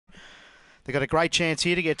They've got a great chance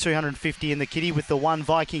here to get 250 in the kitty with the 1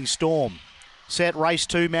 Viking Storm. Set, race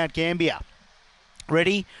 2, Mt-Gambier.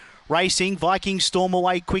 Ready? Racing, Viking Storm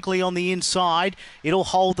away quickly on the inside. It'll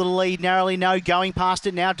hold the lead narrowly. No, going past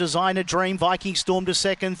it now. Designer Dream, Viking Storm to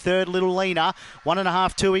second, third, Little Lena.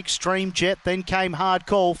 1.5, 2 Extreme Jet. Then came Hard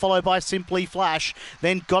Call, followed by Simply Flash.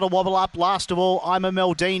 Then Gotta Wobble Up. Last of all, I'm a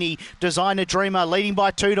Meldini. Designer Dreamer leading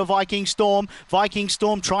by 2 to Viking Storm. Viking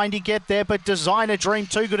Storm trying to get there, but Designer Dream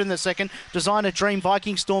too good in the second. Designer Dream,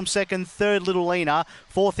 Viking Storm second, third, Little Lena.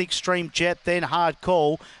 4th, Extreme Jet. Then Hard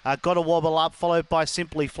Call. Gotta Wobble Up, followed by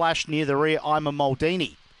Simply Flash. Near the rear, I'm a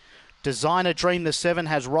Maldini. Designer Dream, the 7,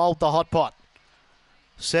 has rolled the hot pot.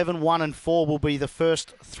 7, 1 and 4 will be the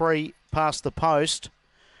first 3 past the post.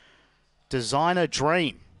 Designer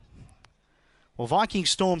Dream. Well, Viking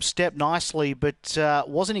Storm stepped nicely, but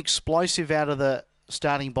wasn't explosive out of the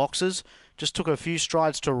starting boxes. Just took a few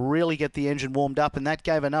strides to really get the engine warmed up, and that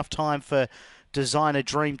gave enough time for Designer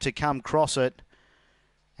Dream to come cross it.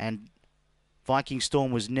 And Viking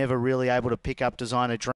Storm was never really able to pick up Designer Dream.